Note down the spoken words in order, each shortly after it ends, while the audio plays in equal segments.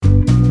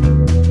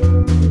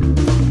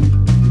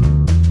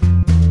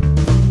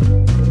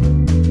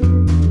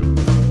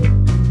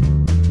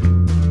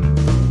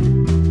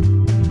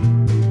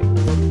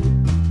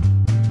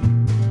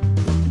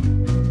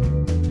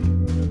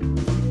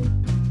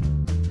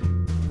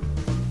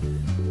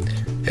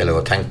Hello,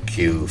 thank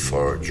you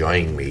for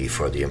joining me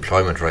for the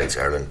Employment Rights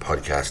Ireland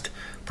podcast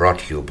brought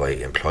to you by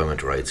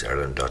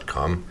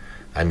employmentrightsireland.com.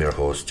 I'm your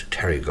host,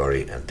 Terry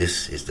Gorry, and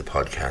this is the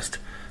podcast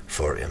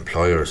for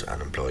employers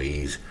and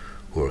employees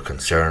who are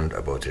concerned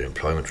about their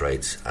employment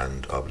rights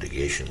and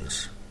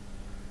obligations.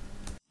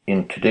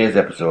 In today's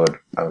episode,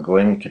 I'm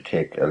going to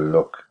take a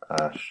look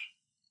at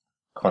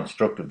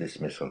constructive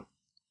dismissal.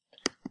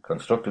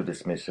 Constructive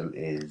dismissal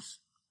is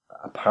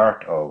a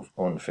part of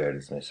unfair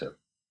dismissal,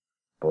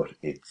 but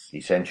it's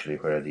essentially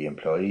where the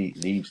employee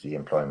leaves the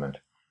employment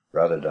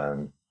rather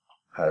than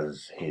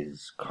has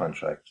his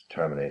contract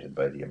terminated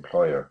by the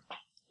employer.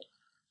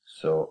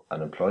 So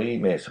an employee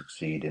may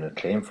succeed in a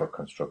claim for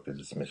constructive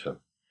dismissal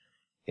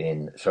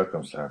in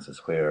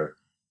circumstances where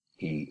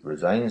he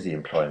resigns the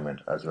employment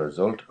as a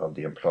result of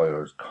the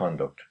employer's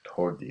conduct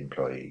toward the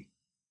employee.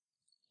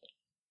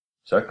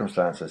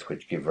 Circumstances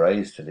which give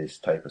rise to this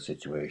type of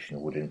situation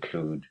would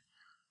include,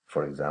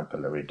 for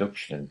example, a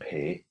reduction in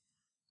pay,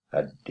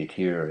 a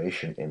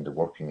deterioration in the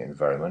working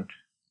environment,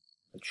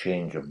 a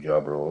change of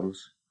job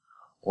roles,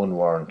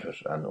 unwarranted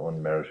and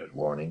unmerited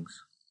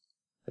warnings,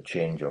 a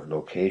change of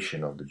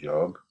location of the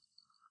job,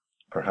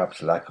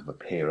 perhaps lack of a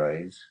pay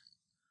rise,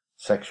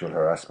 sexual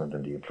harassment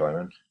in the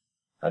employment,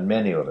 and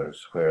many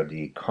others where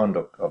the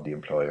conduct of the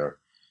employer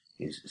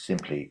is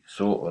simply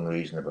so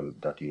unreasonable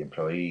that the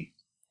employee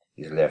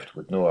is left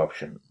with no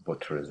option but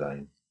to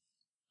resign.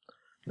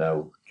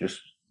 Now, just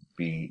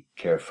be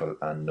careful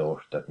and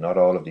note that not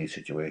all of these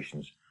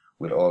situations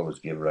will always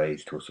give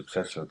rise to a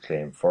successful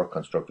claim for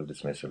constructive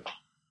dismissal.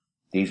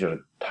 These are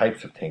the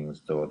types of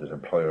things, though, that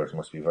employers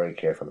must be very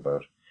careful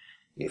about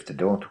if they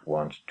don't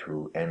want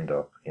to end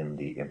up in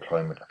the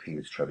Employment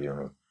Appeals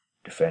Tribunal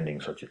defending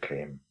such a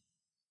claim.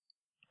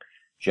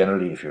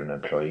 Generally, if you're an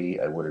employee,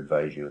 I would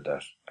advise you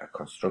that a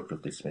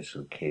constructive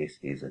dismissal case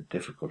is a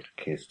difficult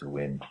case to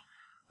win,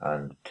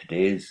 and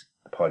today's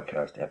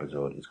podcast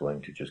episode is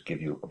going to just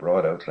give you a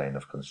broad outline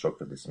of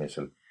constructive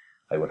dismissal.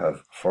 I will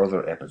have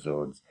further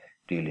episodes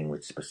dealing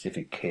with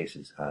specific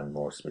cases and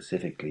more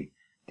specifically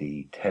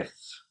the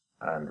tests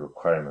and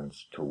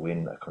requirements to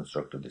win a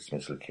constructive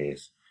dismissal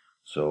case.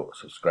 So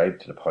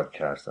subscribe to the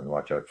podcast and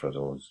watch out for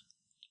those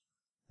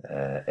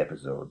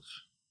episodes.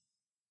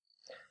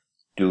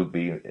 Do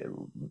be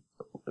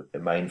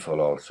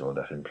mindful also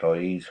that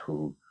employees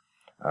who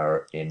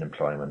are in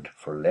employment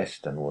for less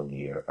than 1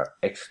 year are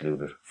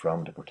excluded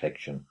from the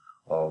protection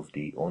of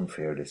the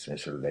unfair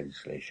dismissal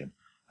legislation,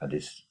 and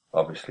this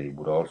obviously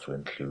would also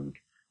include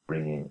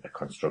bringing a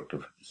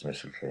constructive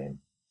dismissal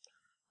claim.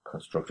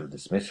 Constructive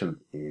dismissal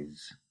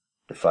is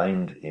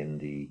defined in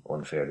the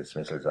Unfair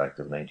Dismissals Act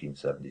of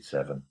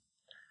 1977,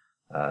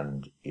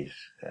 and it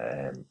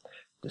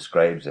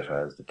describes it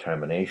as the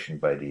termination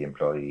by the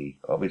employee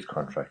of his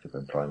contract of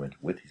employment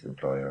with his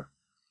employer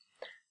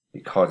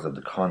because of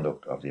the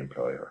conduct of the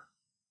employer.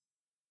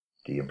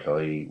 The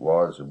employee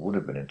was or would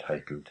have been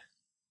entitled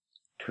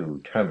to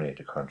terminate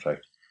the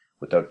contract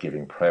without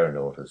giving prior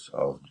notice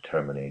of the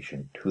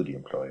termination to the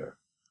employer,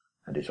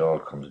 and this all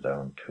comes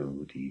down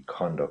to the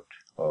conduct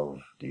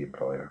of the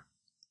employer.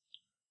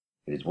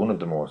 It is one of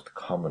the most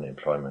common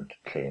employment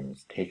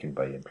claims taken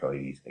by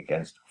employees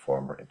against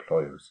former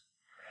employers.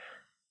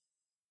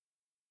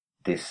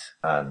 This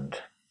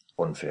and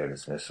unfair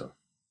dismissal.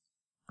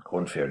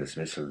 Unfair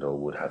dismissal, though,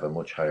 would have a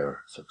much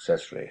higher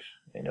success rate,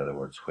 in other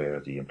words, where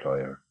the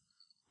employer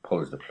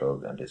pulls the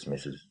plug and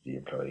dismisses the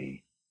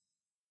employee.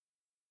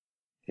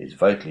 It is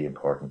vitally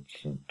important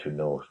to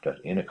note that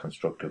in a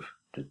constructive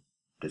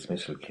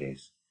dismissal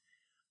case,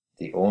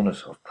 the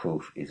onus of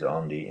proof is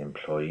on the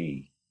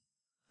employee,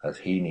 as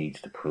he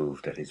needs to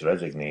prove that his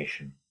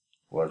resignation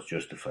was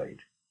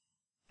justified.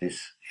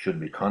 This should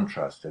be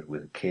contrasted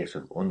with a case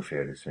of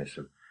unfair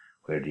dismissal,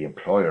 where the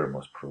employer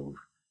must prove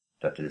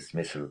that the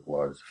dismissal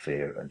was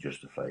fair and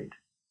justified.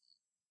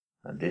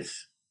 And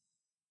this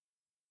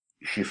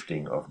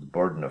shifting of the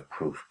burden of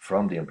proof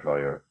from the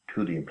employer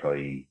to the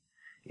employee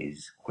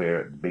is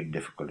where the big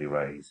difficulty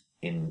arises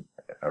in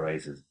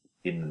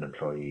an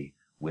employee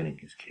winning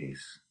his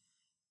case.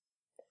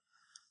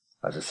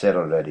 As I said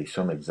already,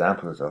 some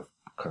examples of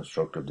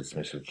constructive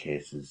dismissal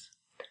cases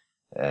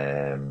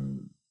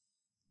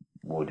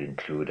would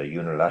include a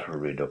unilateral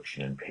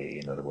reduction in pay,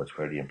 in other words,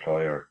 where the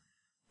employer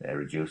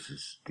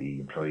reduces the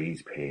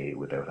employee's pay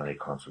without any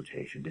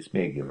consultation. This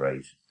may give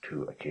rise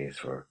to a case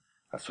for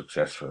a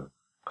successful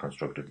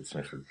constructive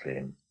dismissal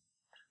claim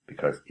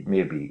because it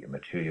may be a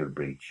material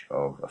breach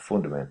of a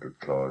fundamental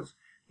clause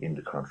in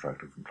the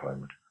contract of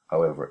employment.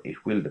 However,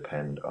 it will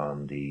depend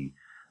on the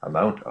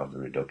amount of the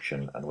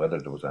reduction and whether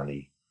there was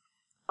any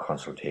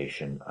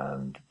consultation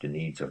and the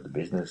needs of the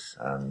business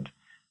and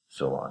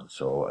so on.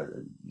 So,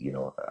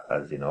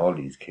 as in all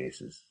these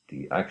cases,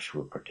 the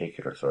actual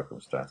particular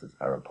circumstances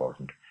are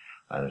important,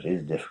 and it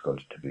is difficult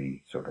to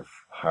be sort of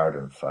hard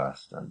and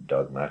fast and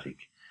dogmatic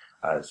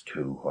as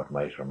to what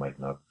might or might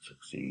not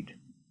succeed.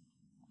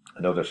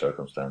 Another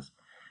circumstance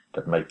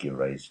that might give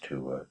rise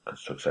to a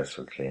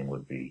successful claim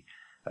would be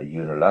a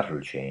unilateral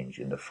change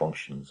in the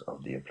functions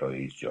of the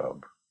employee's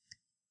job.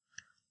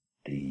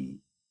 The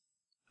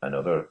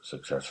Another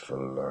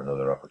successful or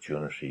another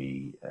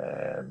opportunity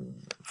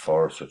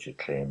for such a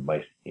claim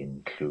might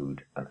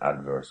include an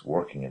adverse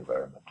working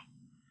environment.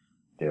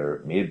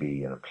 There may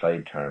be an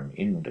applied term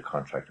in the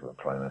contract of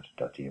employment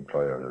that the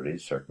employer, there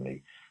is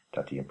certainly,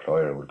 that the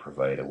employer will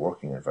provide a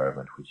working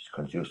environment which is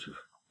conducive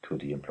to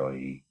the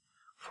employee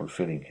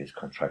fulfilling his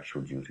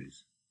contractual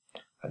duties.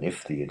 And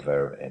if the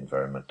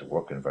environment, the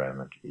work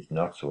environment, is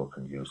not so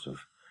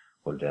conducive,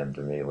 well then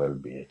there may well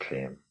be a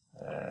claim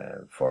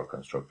for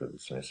constructive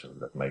dismissal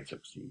that might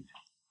succeed.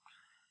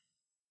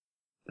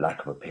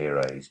 Lack of a pay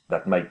rise,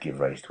 that might give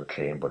rise to a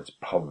claim, but it's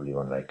probably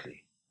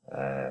unlikely.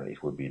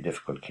 It would be a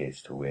difficult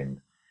case to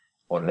win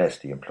unless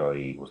the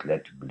employee was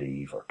led to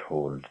believe or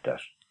told that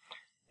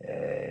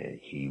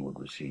he would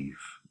receive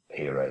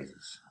pay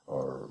rises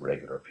or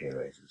regular pay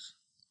rises.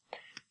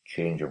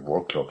 Change of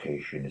work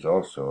location is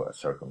also a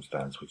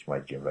circumstance which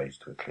might give rise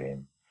to a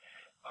claim.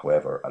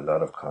 However, a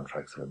lot of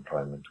contracts of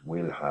employment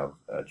will have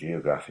a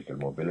geographical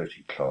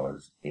mobility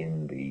clause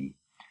in the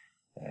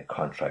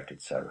contract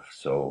itself.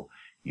 So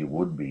you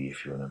would be,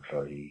 if you're an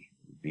employee,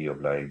 be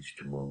obliged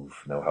to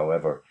move. Now,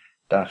 however,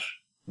 that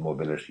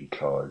mobility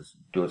clause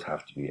does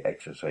have to be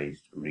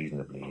exercised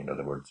reasonably. In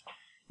other words,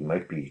 you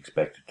might be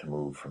expected to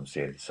move from,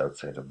 say, the south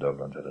side of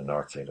Dublin to the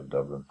north side of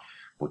Dublin,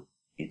 but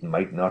it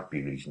might not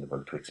be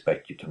reasonable to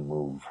expect you to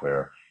move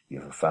where you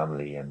have a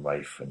family and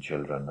wife and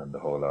children and the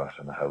whole lot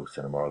and a house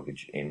and a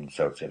mortgage in the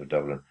south side of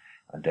Dublin,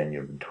 and then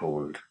you've been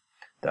told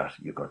that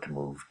you've got to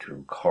move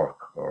to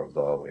Cork or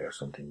Galway or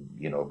something,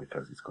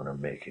 because it's going to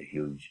make a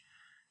huge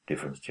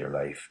difference to your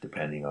life,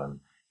 depending on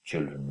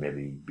children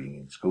maybe being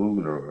in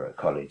school or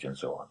college and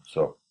so on.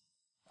 So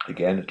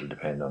again, it'll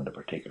depend on the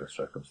particular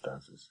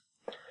circumstances.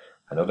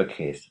 Another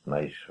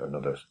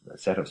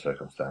set of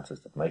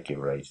circumstances that might give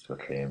rise to a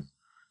claim,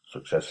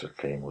 successful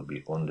claim, would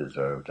be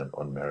undeserved and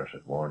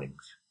unmerited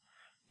warnings.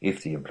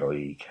 If the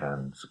employee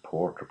can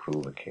support or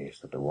prove a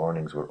case that the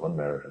warnings were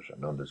unmerited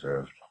and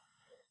undeserved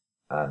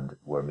and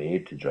were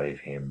made to drive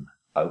him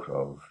out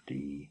of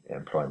the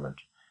employment,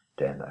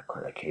 then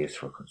a case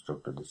for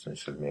constructive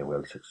dismissal may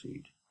well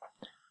succeed.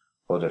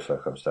 Other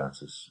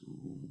circumstances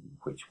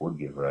which would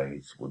give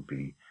rise would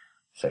be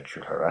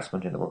sexual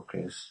harassment in the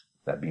workplace,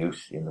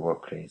 abuse in the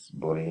workplace,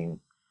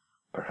 bullying,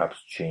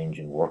 perhaps change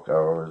in work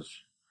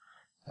hours.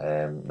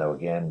 Now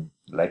again,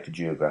 like the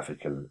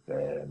geographical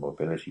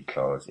mobility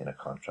clause in a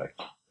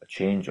contract, a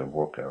change of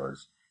work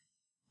hours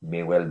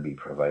may well be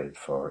provided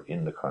for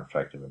in the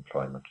contract of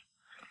employment,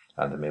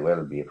 and there may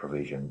well be a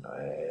provision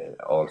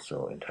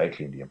also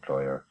entitling the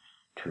employer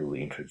to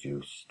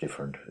introduce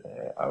different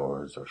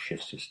hours or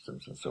shift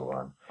systems and so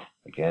on.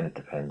 Again, it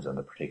depends on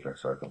the particular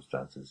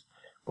circumstances,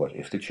 but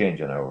if the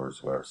change in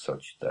hours were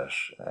such that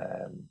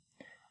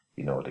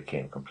they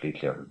came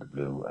completely out of the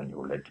blue and you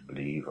were led to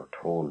believe or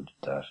told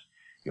that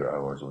your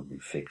hours would be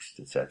fixed,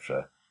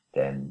 etc.,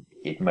 then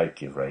it might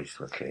give rise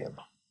to a claim,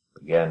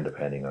 again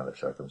depending on the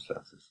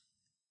circumstances.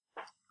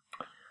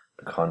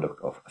 The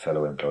conduct of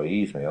fellow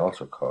employees may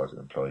also cause an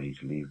employee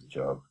to leave the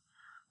job,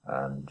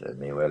 and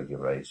may well give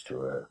rise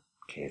to a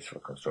case for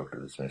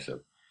constructive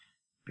dismissal,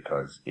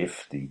 because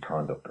if the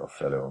conduct of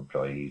fellow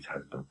employees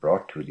has been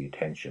brought to the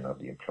attention of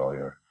the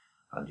employer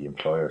and the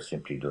employer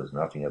simply does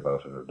nothing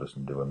about it or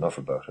doesn't do enough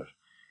about it,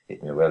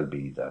 it may well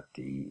be that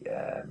the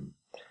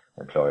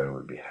employer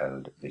will be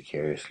held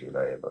vicariously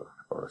liable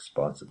or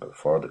responsible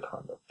for the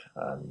conduct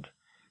and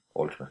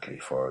ultimately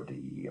for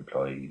the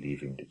employee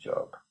leaving the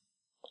job.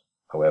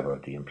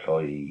 However, the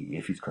employee,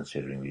 if he's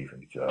considering leaving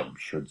the job,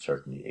 should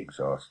certainly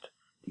exhaust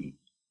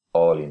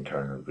all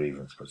internal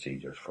grievance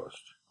procedures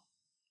first.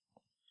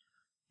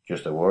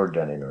 Just a word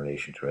then in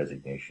relation to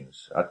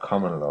resignations. At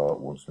common law,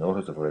 once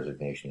notice of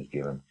resignation is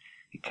given,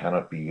 it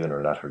cannot be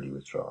unilaterally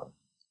withdrawn.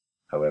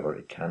 However,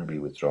 it can be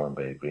withdrawn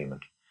by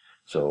agreement.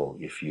 So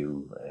if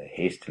you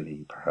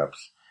hastily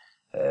perhaps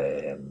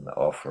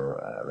offer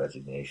a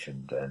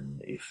resignation, then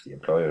if the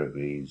employer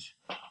agrees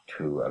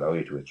to allow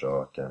you to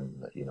withdraw it,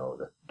 then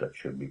that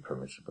should be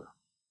permissible.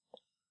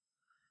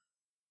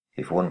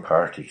 If one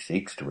party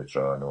seeks to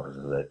withdraw a notice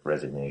of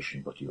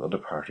resignation but the other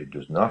party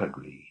does not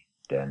agree,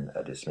 then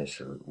a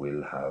dismissal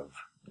will have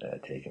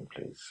taken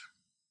place.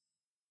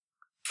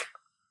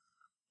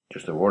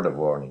 Just a word of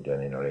warning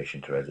then in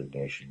relation to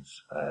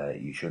resignations.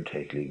 You should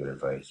take legal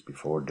advice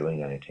before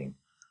doing anything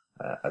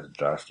as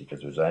drastic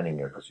as resigning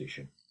your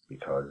position,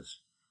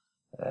 because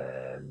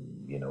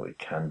it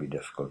can be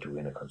difficult to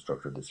win a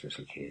constructive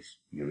dismissal case.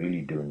 You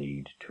really do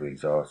need to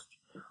exhaust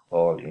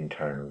all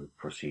internal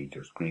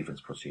procedures,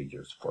 grievance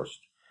procedures first,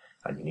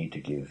 and you need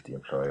to give the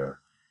employer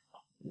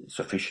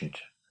sufficient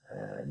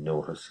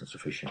notice and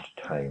sufficient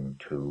time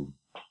to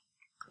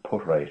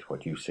put right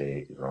what you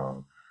say is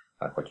wrong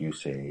and what you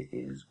say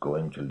is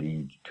going to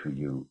lead to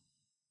you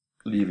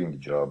leaving the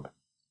job.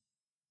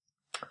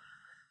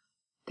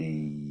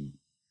 The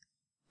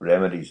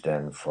remedies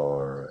then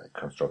for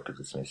constructive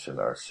dismissal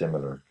are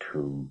similar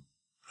to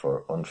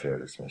for unfair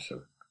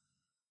dismissal.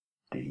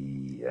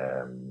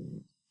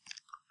 You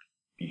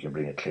can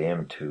bring a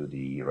claim to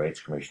the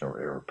Rights Commission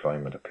or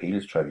Employment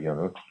Appeals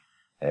Tribunal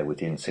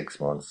within 6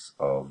 months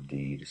of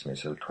the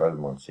dismissal, 12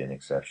 months in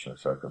exceptional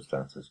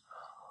circumstances,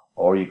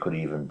 or you could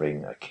even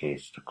bring a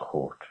case to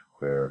court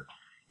where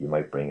you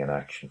might bring an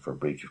action for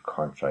breach of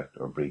contract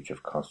or breach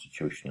of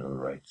constitutional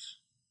rights.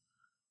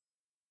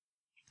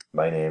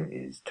 My name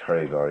is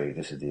Terry Gorry.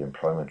 This is the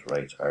Employment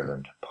Rights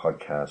Ireland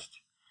podcast.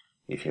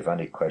 If you have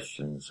any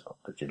questions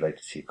that you'd like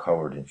to see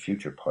covered in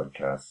future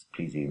podcasts,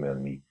 please email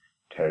me,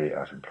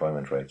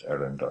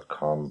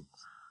 terry@employmentrightsIreland.com.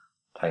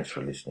 Thanks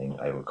for listening.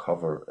 I will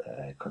cover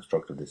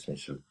constructive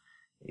dismissal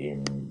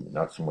in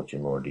not so much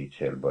in more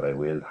detail, but I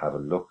will have a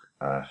look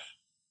at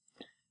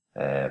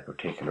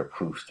particular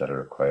proofs that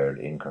are required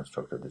in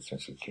constructive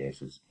dismissal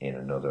cases in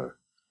another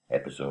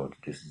episode.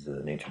 This is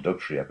an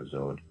introductory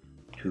episode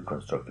to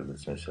constructive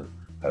dismissal.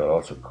 I will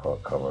also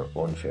cover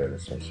unfair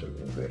dismissal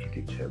in greater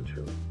detail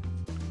too.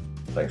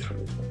 Thanks for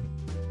listening.